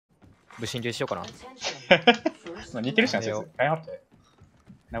無心流しようかな。まあ似てるしな、そいつ。頑張って。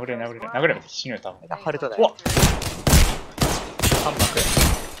殴れ殴れ殴れば死ぬよ、多分。ハルトだよ。うわっ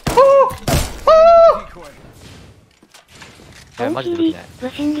3幕。マジでできない。無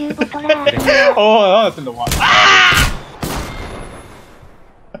心流ボトラー。おー、何やってんだお前。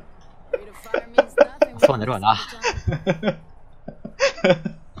そうなるわな。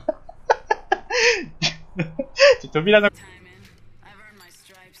扉の。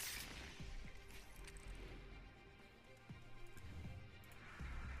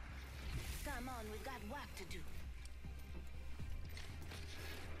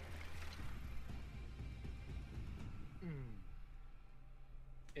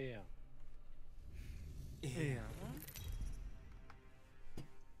ええやん。ええやん。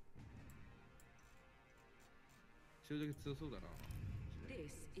それだけ強そうだな。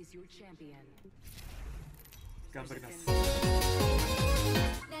頑張ります。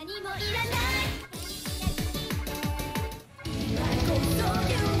何もいらない。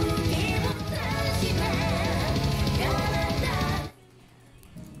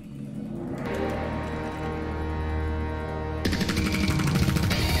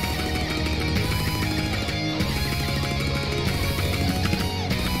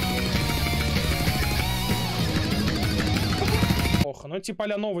Ну, типа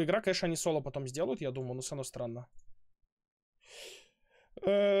а-ля новая игра, конечно, они соло потом сделают, я думаю, но все равно странно.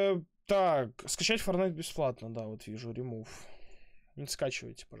 Так, скачать Fortnite бесплатно, да, вот вижу, remove. Не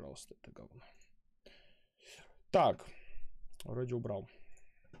скачивайте, пожалуйста, это говно. Так, вроде убрал.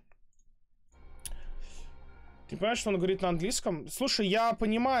 Ты понимаешь, что он говорит на английском? Слушай, я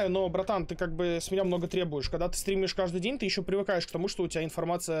понимаю, но, братан, ты как бы с меня много требуешь. Когда ты стримишь каждый день, ты еще привыкаешь к тому, что у тебя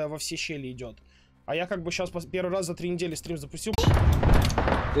информация во все щели идет. А я как бы сейчас первый раз за 3 недели стрим запустил.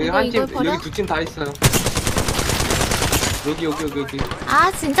 여기 한 팀, 여기 두 팀 다 있어요. 여기.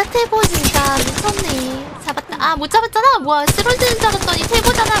 아 진짜 태보 진짜 미쳤네. 잡았다. 아 못 잡았잖아. 뭐야 쓰러지는 줄 알았더니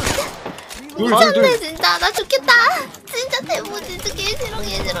태보잖아. 미쳤네 진짜. 나 죽겠다. 진짜 태보 진짜 개싫어.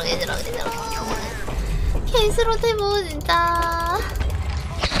 개싫어 태보 진짜.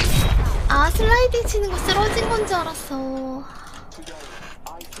 아 슬라이딩 치는 거 쓰러진 건 줄 알았어.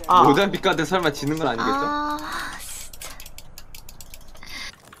 아 모잠비크한테 설마 지는 건 아니겠죠? 아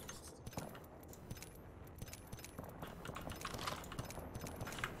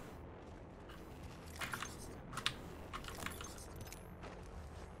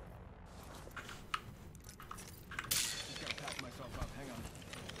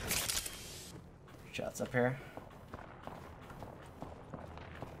Shots up here.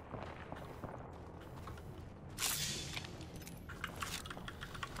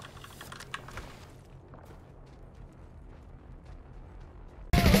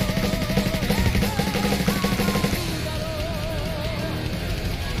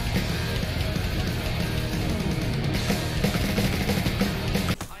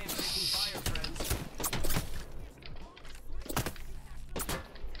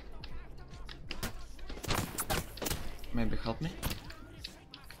 Maybe help me?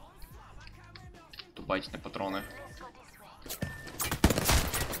 Тубайте на патроны.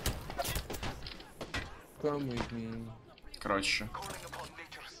 Короче.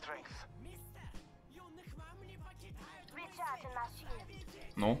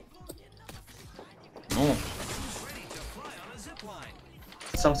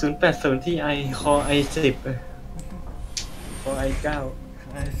 Ну?2080ที่ไอคอ i10 คอ i9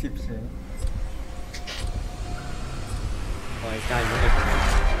 i10 เฉยคอ i9 ไม่ได้เป็น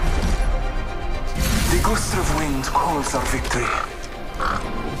The gust of wind calls our victory.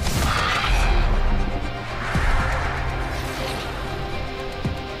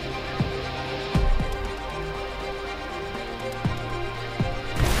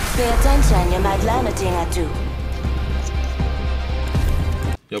 Pay attention, you might learn a thing or two.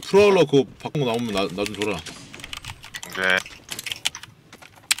 야 프로울러 그거 바꾼 거 나오면 나 좀 줘라. 네.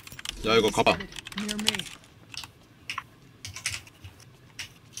 야 이거 가봐.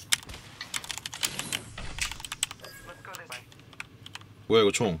 뭐야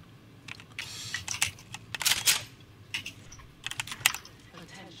이거 총?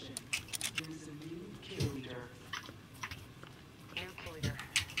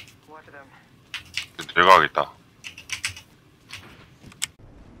 들어가겠다.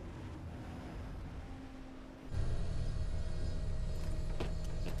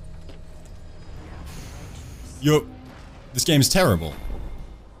 Yo, this game's terrible.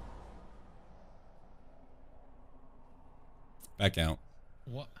 Back out.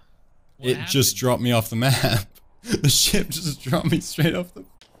 What it happened? Just dropped me off the map. The ship just dropped me straight off the...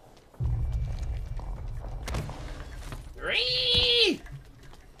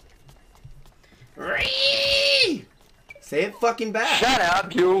 C'est fucking bad. Shut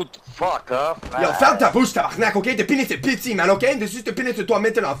up, you fuck off. Yo, ferme ta bouche, tabarnak, ok? Te pénis, c'est petit, man, ok? Dessus, te pénis, toi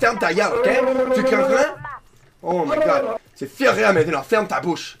maintenant. Ferme ta gueule, ok? Tu comprends? Oh my god. C'est furieux maintenant, ferme ta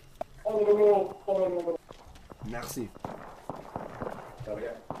bouche. Merci.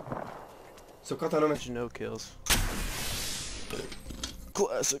 So, quand on a no kills.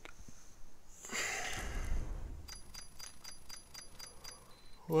 Classic.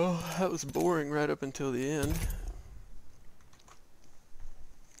 Well, that was boring right up until the end.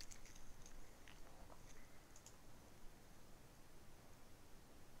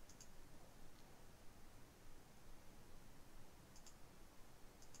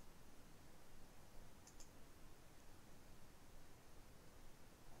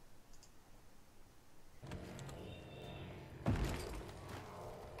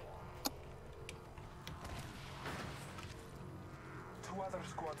 Other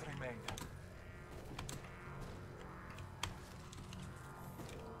squads remain.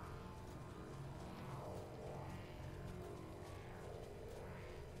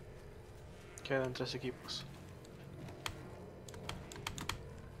 Quedan 3 equipos.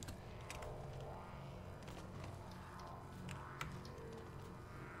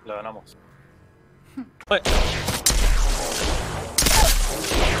 Lo ganamos. ¡Uy!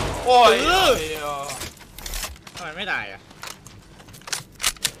 ¡Uy! ทำไมไม่ตายอ่ะ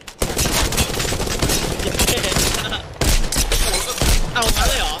เอางั้น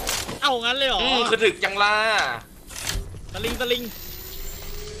เลยเหรอ เอางั้นเลยเหรอ คือถึกจังล่ะ ตะลิงตะลิง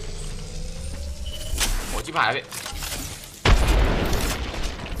โหชิบหายพี่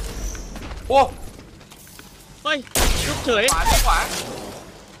โอ้ เฮ้ยลุกเฉย ขวาขวา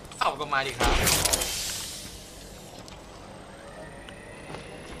เอาก็มาดิครับ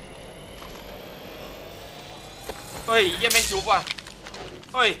เฮ้ยยังไม่ชุบว่ะ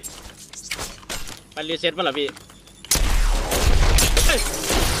เฮ้ย มันรีเซ็ตป่ะล่ะพี่ เฮ้ย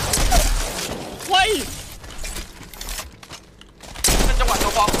เฮ้ย มันจังหวะโจ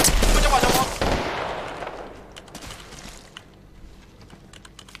ฟองมันจังหวะโจฟอง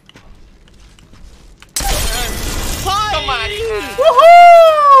ต้องมาดิค่ะ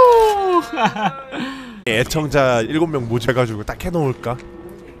애청자 7명 모집해가지고 딱 해놓을까?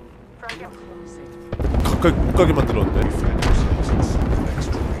 가까이 못 가게 만들었는데.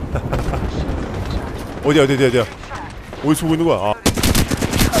 어디야? 어디서 보이는 거야? 아.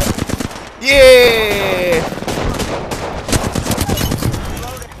 예!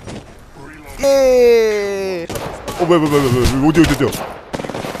 예! 뭐야?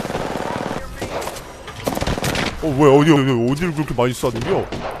 뭐야? 어디를 그렇게 많이 쐈는겨?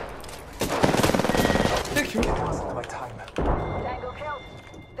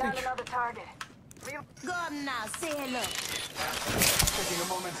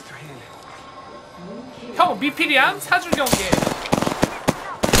 형 미필이야? 사줄 경기.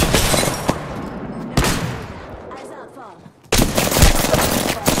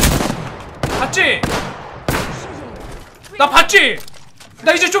 봤지? 나 봤지?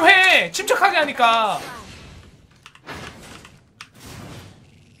 나 이제 좀 해. 침착하게 하니까.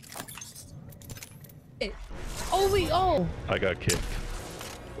 Oh, I got kicked.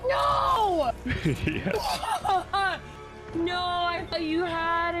 no! Yes. No, I thought you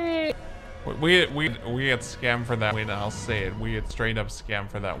had it. We get scammed for that win. I'll say it. We get straight up scammed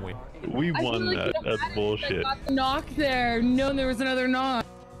for that win. We I won feel like that. you That's had it, bullshit. I got the knock there. No, there was another knock.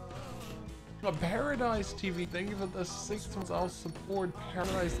 Paradise TV, thank you for the 6 months. I'll support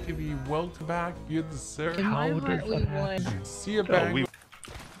Paradise TV. Welcome back. You deserve. In my heart, we won. See you back.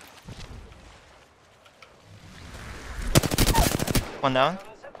 One down.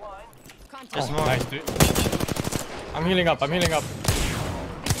 There's more. Nice, dude. I'm healing up.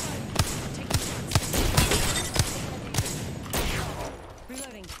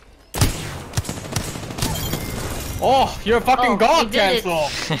 Oh, you're a fucking god, Cancel!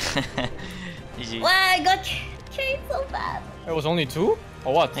 Easy. Wow, I got trained so bad. It was only 2?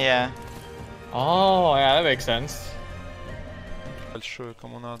 Or what? Yeah. Oh, yeah, that makes sense. Большое,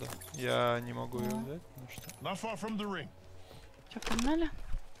 кому надо. Я не могу ее взять, потому что... Not far from the ring. Че, погнали?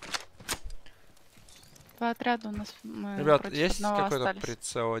 По отряду у нас мы Ребят, против есть одного какой-то остались.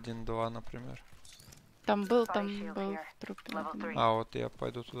 прицел 1-2, например? Там был в трупе. А, вот я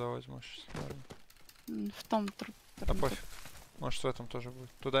пойду туда возьму сейчас. В том трупе. Да пофиг. Может в этом тоже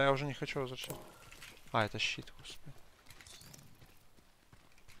будет. Туда я уже не хочу возвращаться. А, это щит, господи.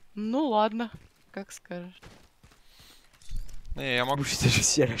 Ну ладно, как скажешь. Не, я могу... Juste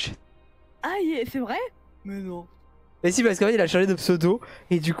à la chaîne. Ah, c'est vrai? Mais non. Mais si, parce qu'en fait, il a changé de pseudo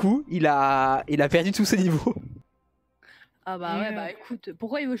et du coup, il a perdu tous ses niveaux. Ah bah ouais, bah écoute,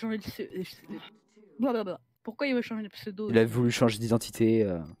 pourquoi il veut changer de... Blablabla. Pourquoi il veut changer de pseudo? Il a voulu changer d'identité.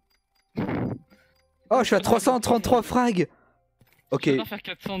 Oh, je suis à 333 frags. Ok. Je vais faire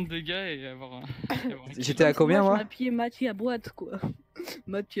 400 de dégâts et avoir un. J'étais à combien moi? Je m'appelais Mathieu à boîte quoi.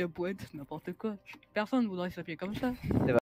 Mathieu à boîte, n'importe quoi. Personne ne voudrait s'appeler comme ça.